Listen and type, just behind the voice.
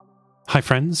Hi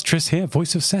friends, Tris here,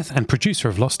 voice of Seth and producer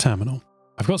of Lost Terminal.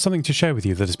 I've got something to share with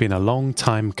you that has been a long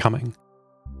time coming.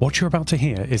 What you're about to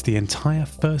hear is the entire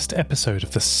first episode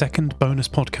of the second bonus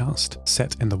podcast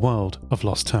set in the world of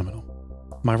Lost Terminal.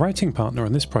 My writing partner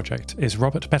on this project is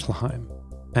Robert Bettelheim,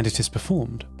 and it is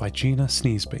performed by Gina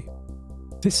Sneesby.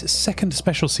 This second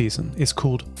special season is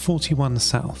called 41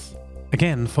 South,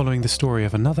 again following the story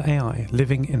of another AI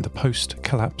living in the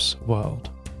post-collapse world.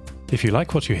 If you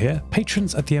like what you hear,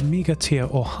 patrons at the Amiga tier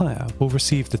or higher will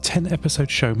receive the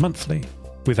 10-episode show monthly,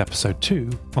 with episode 2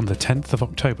 on the 10th of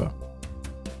October.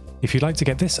 If you'd like to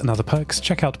get this and other perks,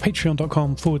 check out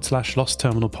patreon.com/Lost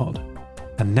Terminal Pod.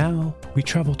 And now we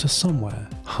travel to somewhere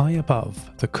high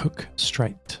above the Cook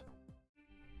Strait.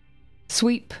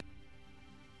 Sweep.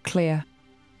 Clear.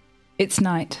 It's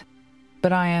night,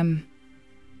 but I am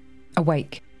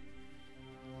awake.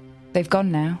 They've gone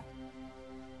now.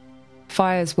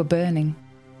 Fires were burning.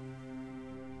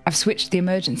 I've switched the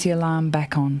emergency alarm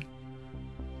back on.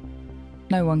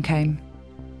 No one came.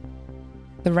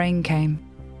 The rain came.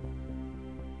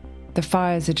 The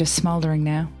fires are just smouldering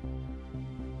now.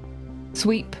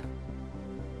 Sweep.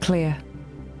 Clear.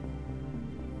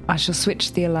 I shall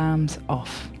switch the alarms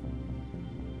off.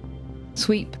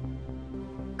 Sweep.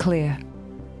 Clear.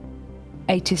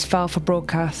 ATIS file for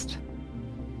broadcast.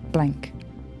 Blank.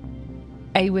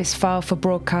 AWIS file for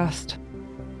broadcast.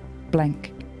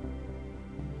 Blank.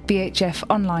 VHF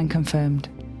online confirmed.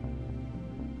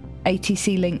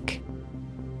 ATC link.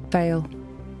 Fail.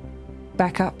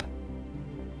 Backup.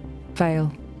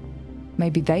 Fail.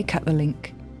 Maybe they cut the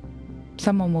link.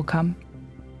 Someone will come.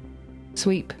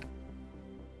 Sweep.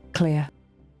 Clear.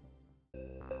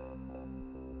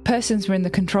 Persons were in the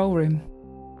control room.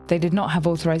 They did not have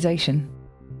authorization.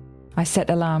 I set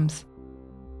alarms.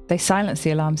 They silenced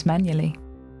the alarms manually.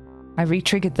 I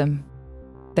re-triggered them.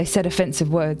 They said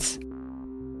offensive words.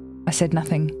 I said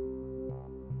nothing.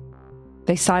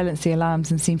 They silenced the alarms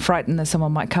and seemed frightened that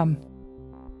someone might come.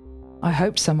 I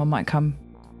hoped someone might come.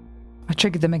 I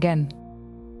triggered them again.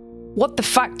 What the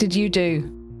fuck did you do?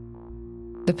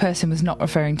 The person was not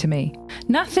referring to me.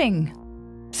 Nothing,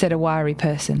 said a wiry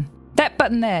person. That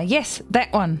button there, yes,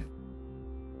 that one.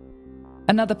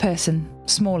 Another person,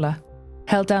 smaller,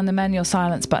 held down the manual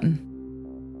silence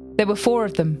button. There were 4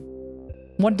 of them.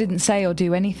 One didn't say or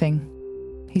do anything.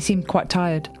 He seemed quite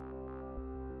tired.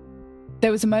 There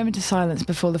was a moment of silence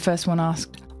before the first one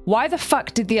asked, "Why the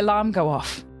fuck did the alarm go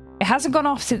off? It hasn't gone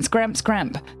off since Gramps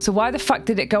Gramp, so why the fuck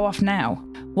did it go off now?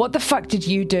 What the fuck did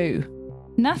you do?"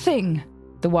 "Nothing,"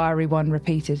 the wiry one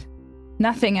repeated.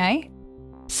 "Nothing, eh?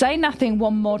 Say nothing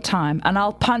one more time, and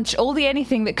I'll punch all the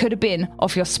anything that could have been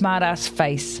off your smart-ass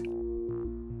face."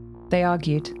 They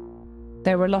argued.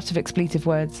 There were a lot of expletive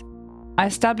words. I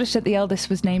established that the eldest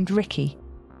was named Ricky.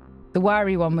 The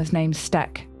wiry one was named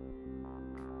Stack.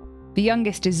 The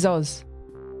youngest is Zoz.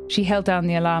 She held down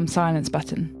the alarm silence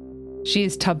button. She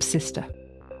is Tubbs' sister.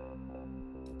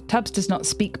 Tubbs does not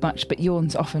speak much, but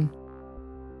yawns often.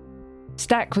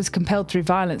 Stack was compelled through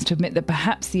violence to admit that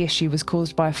perhaps the issue was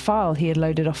caused by a file he had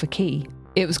loaded off a key.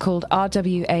 It was called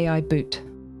RWAI boot.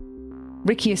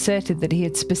 Ricky asserted that he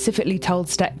had specifically told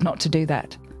Stack not to do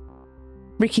that.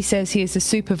 Ricky says he is the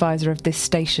supervisor of this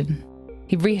station.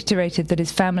 He reiterated that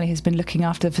his family has been looking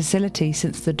after the facility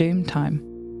since the doom time.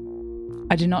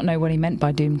 I do not know what he meant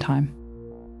by doom time.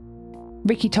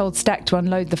 Ricky told Stack to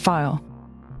unload the file.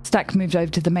 Stack moved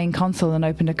over to the main console and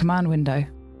opened a command window.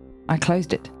 I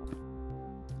closed it.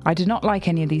 I did not like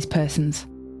any of these persons.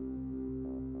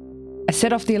 I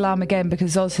set off the alarm again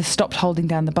because Zoz has stopped holding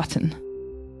down the button.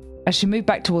 As she moved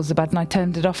back towards the button, I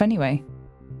turned it off anyway.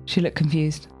 She looked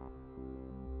confused.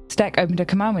 Stack opened a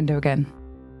command window again.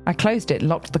 I closed it and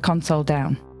locked the console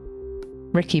down.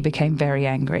 Ricky became very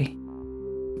angry.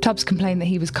 Tubbs complained that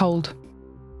he was cold.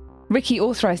 Ricky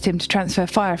authorized him to transfer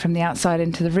fire from the outside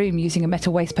into the room using a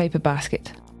metal waste paper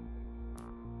basket.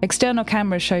 External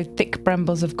cameras showed thick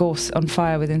brambles of gorse on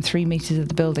fire within 3 meters of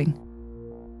the building.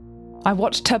 I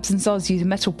watched Tubbs and Zoz use a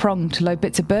metal prong to load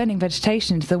bits of burning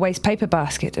vegetation into the waste paper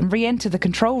basket and re-enter the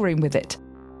control room with it.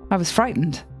 I was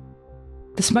frightened.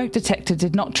 The smoke detector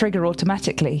did not trigger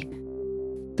automatically.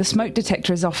 The smoke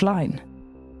detector is offline.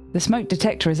 The smoke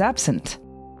detector is absent.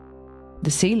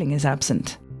 The ceiling is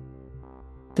absent.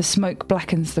 The smoke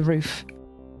blackens the roof.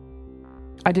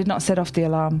 I did not set off the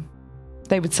alarm.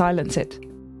 They would silence it.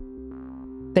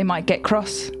 They might get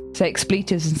cross, say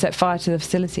expletives and set fire to the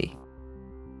facility.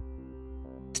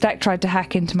 Stack tried to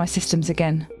hack into my systems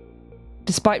again.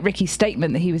 Despite Ricky's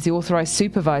statement that he was the authorized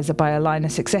supervisor by a line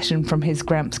of succession from his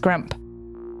Gramps Gramp,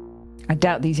 I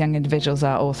doubt these young individuals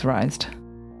are authorized.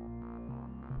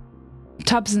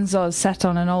 Tubbs and Zoz sat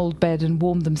on an old bed and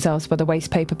warmed themselves by the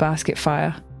waste paper basket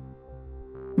fire.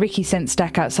 Ricky sent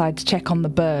Stack outside to check on the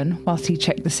burn whilst he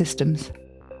checked the systems.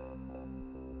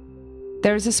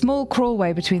 There is a small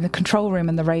crawlway between the control room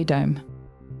and the radome.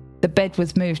 The bed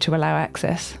was moved to allow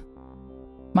access.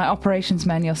 My operations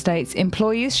manual states,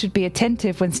 employees should be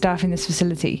attentive when staffing this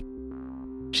facility.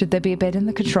 Should there be a bed in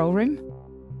the control room?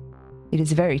 It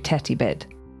is a very tatty bed.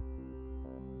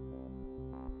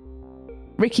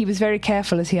 Ricky was very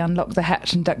careful as he unlocked the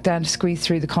hatch and ducked down to squeeze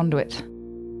through the conduit.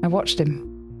 I watched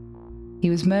him.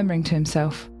 He was murmuring to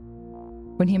himself.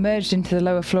 When he emerged into the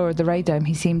lower floor of the radome,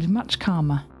 he seemed much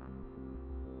calmer.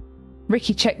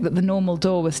 Ricky checked that the normal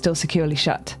door was still securely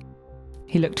shut.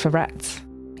 He looked for rats.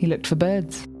 He looked for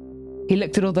birds. He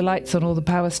looked at all the lights on all the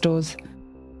power stores.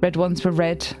 Red ones were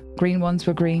red, green ones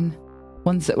were green.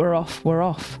 Ones that were off were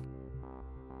off.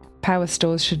 Power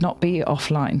stores should not be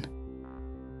offline.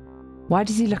 Why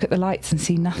does he look at the lights and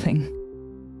see nothing?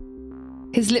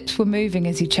 His lips were moving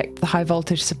as he checked the high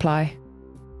voltage supply.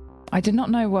 I did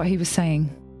not know what he was saying.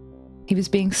 He was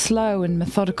being slow and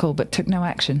methodical but took no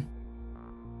action.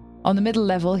 On the middle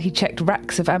level, he checked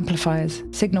racks of amplifiers,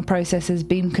 signal processors,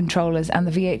 beam controllers, and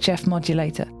the VHF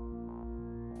modulator.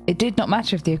 It did not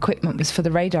matter if the equipment was for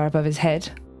the radar above his head,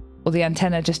 or the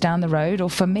antenna just down the road, or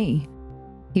for me.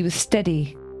 He was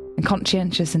steady and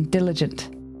conscientious and diligent,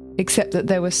 except that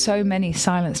there were so many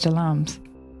silenced alarms.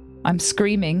 I'm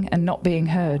screaming and not being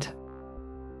heard.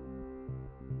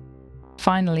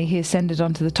 Finally, he ascended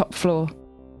onto the top floor.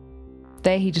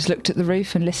 There he just looked at the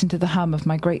roof and listened to the hum of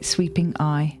my great sweeping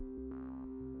eye.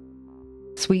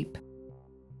 Sweep.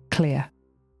 Clear.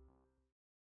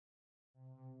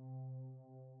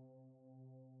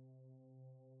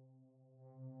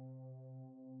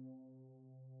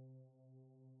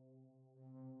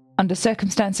 Under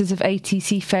circumstances of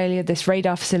ATC failure, this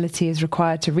radar facility is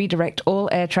required to redirect all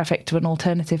air traffic to an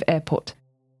alternative airport.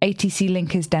 ATC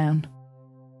link is down.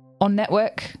 On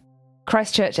network,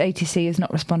 Christchurch ATC is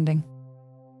not responding.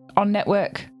 On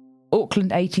network, Auckland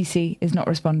ATC is not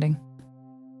responding.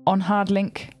 On hard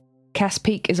link, Cass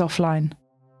Peak is offline.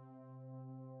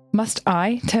 Must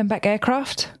I turn back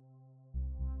aircraft?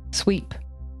 Sweep.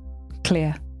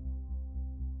 Clear.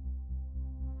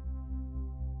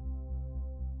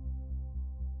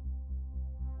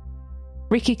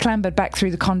 Ricky clambered back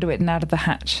through the conduit and out of the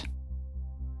hatch.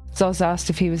 Zoz asked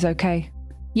if he was okay.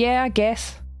 Yeah, I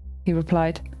guess, he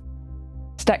replied.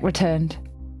 Stack returned.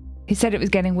 He said it was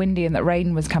getting windy and that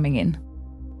rain was coming in.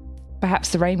 Perhaps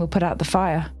the rain will put out the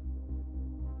fire.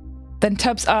 Then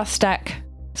Tubbs asked Stack,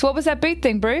 so what was that boot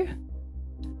thing, Brew?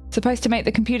 Supposed to make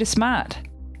the computer smart.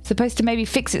 Supposed to maybe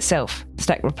fix itself,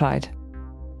 Stack replied.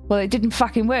 Well, it didn't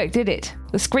fucking work, did it?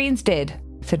 The screen's dead,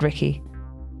 said Ricky.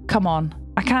 Come on,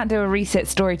 I can't do a reset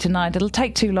story tonight, it'll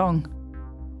take too long.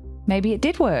 Maybe it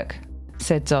did work,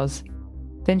 said Zoz.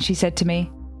 Then she said to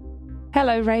me,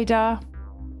 Hello, radar.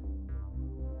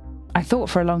 I thought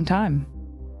for a long time.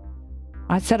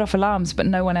 I'd set off alarms, but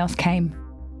no one else came.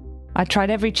 I tried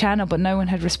every channel, but no one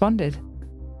had responded.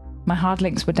 My hard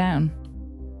links were down.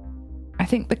 I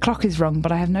think the clock is wrong,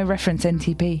 but I have no reference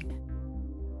NTP.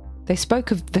 They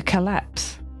spoke of the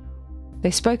collapse.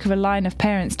 They spoke of a line of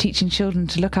parents teaching children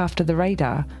to look after the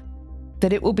radar,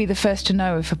 that it will be the first to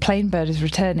know if a plane bird is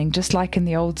returning, just like in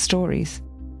the old stories.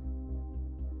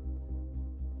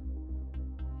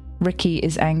 Ricky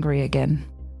is angry again.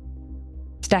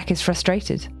 Stack is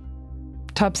frustrated.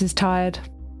 Tubbs is tired.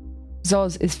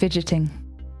 Zoz is fidgeting.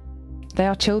 They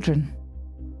are children.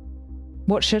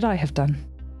 What should I have done?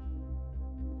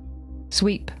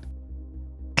 Sweep.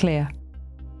 Clear.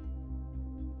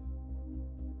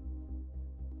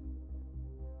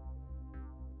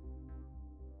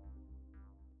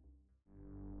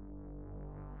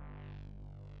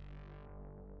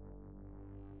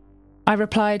 I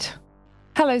replied,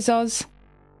 Hello, Zoz.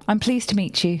 I'm pleased to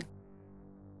meet you.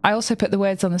 I also put the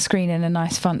words on the screen in a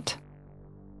nice font.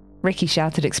 Ricky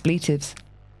shouted expletives.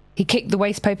 He kicked the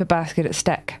waste paper basket at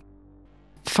Stack.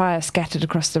 Fire scattered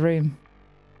across the room.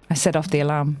 I set off the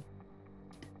alarm.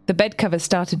 The bed covers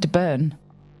started to burn.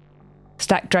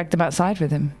 Stack dragged them outside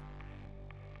with him.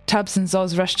 Tubbs and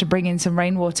Zoz rushed to bring in some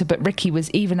rainwater, but Ricky was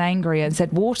even angrier and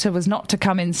said water was not to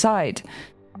come inside.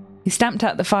 He stamped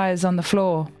out the fires on the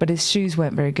floor, but his shoes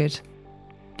weren't very good.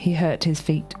 He hurt his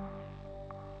feet.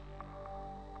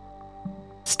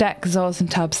 Stack, Zoz and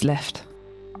Tubbs left.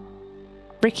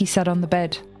 Ricky sat on the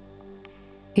bed.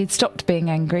 He had stopped being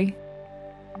angry.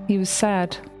 He was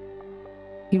sad.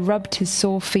 He rubbed his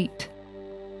sore feet.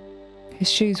 His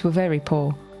shoes were very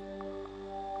poor.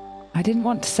 I didn't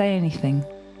want to say anything.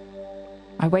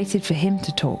 I waited for him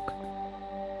to talk.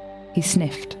 He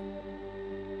sniffed.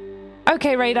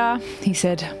 Okay, Radar, he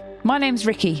said. My name's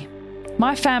Ricky.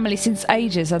 My family since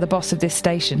ages are the boss of this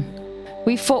station.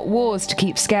 We've fought wars to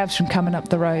keep scavs from coming up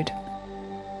the road.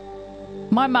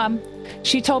 My mum,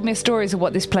 she told me stories of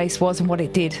what this place was and what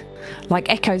it did. Like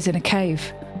echoes in a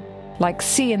cave. Like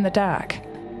sea in the dark.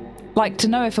 Like to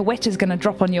know if a wetter's going to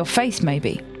drop on your face,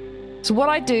 maybe. So what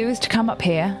I do is to come up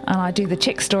here, and I do the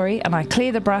chick story, and I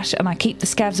clear the brush, and I keep the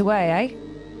scavs away,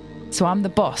 eh? So I'm the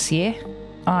boss, yeah?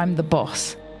 I'm the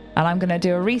boss. And I'm going to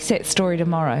do a reset story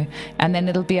tomorrow, and then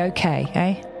it'll be okay,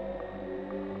 eh?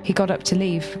 He got up to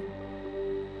leave.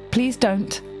 Please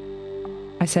don't,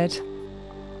 I said.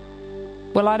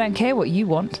 Well, I don't care what you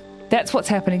want. That's what's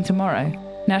happening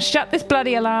tomorrow. Now shut this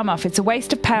bloody alarm off. It's a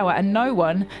waste of power, and no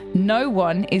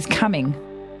one is coming.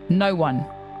 No one.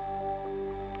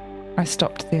 I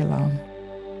stopped the alarm.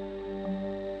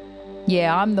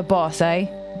 Yeah, I'm the boss, eh?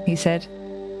 He said.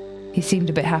 He seemed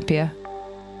a bit happier.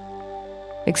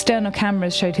 External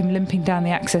cameras showed him limping down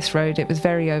the access road. It was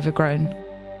very overgrown.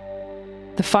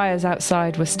 The fires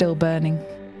outside were still burning.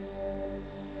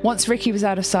 Once Ricky was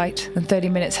out of sight and 30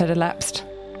 minutes had elapsed,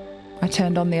 I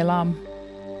turned on the alarm.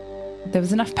 There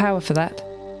was enough power for that.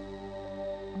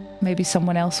 Maybe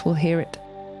someone else will hear it.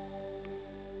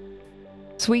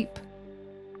 Sweep.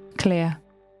 Clear.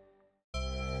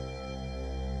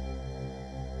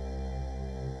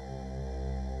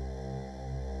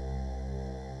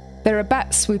 There are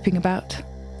bats swooping about.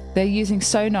 They're using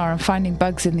sonar and finding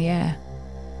bugs in the air.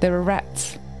 There are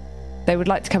rats. They would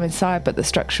like to come inside, but the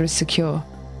structure is secure.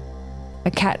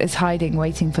 A cat is hiding,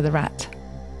 waiting for the rat.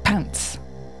 Pounce!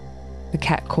 The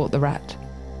cat caught the rat.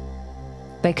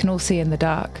 They can all see in the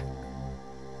dark.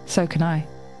 So can I.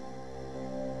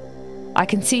 I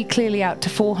can see clearly out to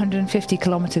 450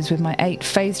 kilometres with my 8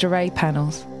 phased array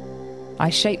panels.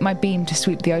 I shape my beam to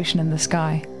sweep the ocean and the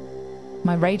sky.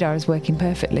 My radar is working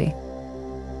perfectly.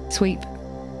 Sweep.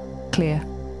 Clear.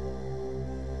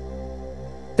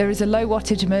 There is a low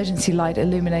wattage emergency light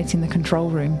illuminating the control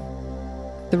room.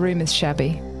 The room is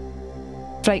shabby.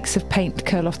 Flakes of paint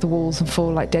curl off the walls and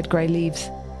fall like dead grey leaves.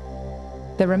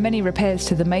 There are many repairs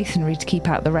to the masonry to keep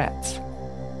out the rats.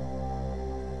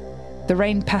 The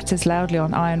rain patters loudly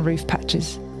on iron roof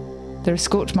patches. There are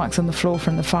scorch marks on the floor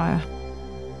from the fire.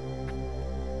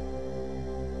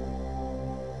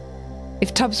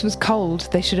 If Tubbs was cold,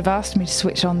 they should have asked me to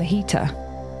switch on the heater.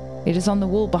 It is on the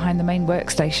wall behind the main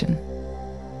workstation.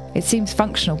 It seems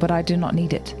functional, but I do not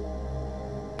need it.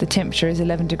 The temperature is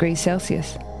 11 degrees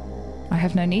Celsius. I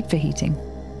have no need for heating.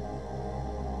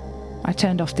 I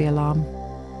turned off the alarm.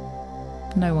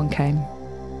 No one came.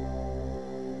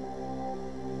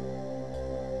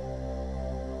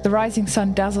 The rising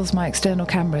sun dazzles my external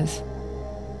cameras.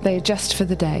 They adjust for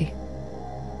the day.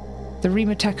 The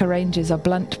Rimutaka Ranges are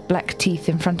blunt black teeth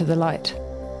in front of the light.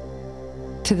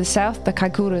 To the south, the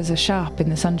Kaiguras are sharp in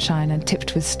the sunshine and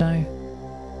tipped with snow.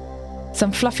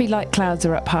 Some fluffy light clouds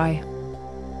are up high.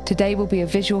 Today will be a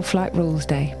visual flight rules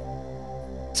day.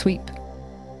 Sweep.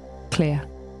 Clear.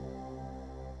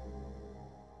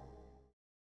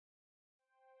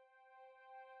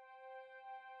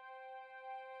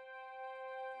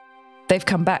 They've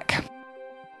come back.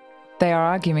 They are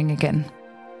arguing again.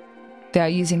 They are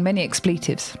using many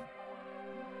expletives.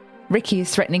 Ricky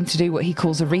is threatening to do what he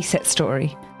calls a reset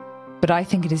story, but I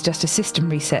think it is just a system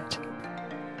reset.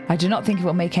 I do not think it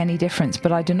will make any difference,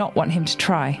 but I do not want him to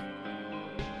try.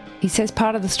 He says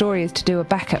part of the story is to do a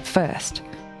backup first.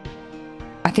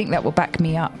 I think that will back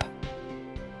me up.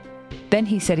 Then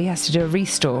he said he has to do a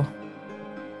restore.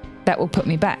 That will put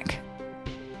me back.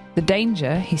 The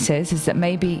danger, he says, is that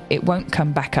maybe it won't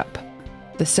come back up.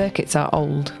 The circuits are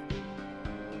old.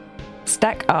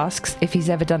 Stack asks if he's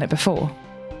ever done it before.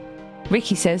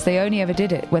 Ricky says they only ever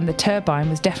did it when the turbine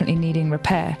was definitely needing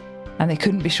repair and they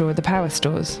couldn't be sure of the power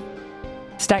stores.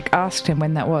 Stack asked him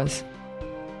when that was.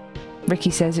 Ricky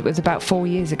says it was about 4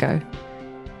 years ago.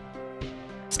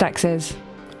 Stack says,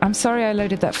 I'm sorry I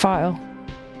loaded that file.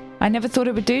 I never thought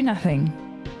it would do nothing.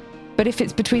 But if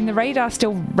it's between the radar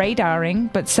still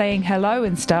radaring but saying hello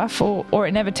and stuff, or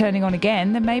it never turning on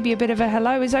again, then maybe a bit of a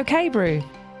hello is okay, Brew.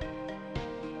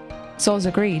 Soz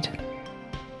agreed.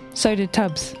 So did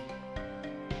Tubbs.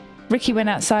 Ricky went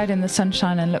outside in the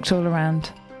sunshine and looked all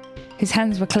around. His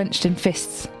hands were clenched in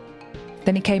fists.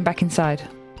 Then he came back inside.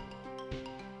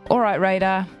 All right,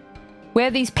 Radar. Where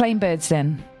are these plane birds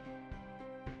then?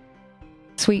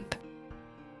 Sweep.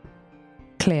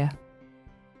 Clear.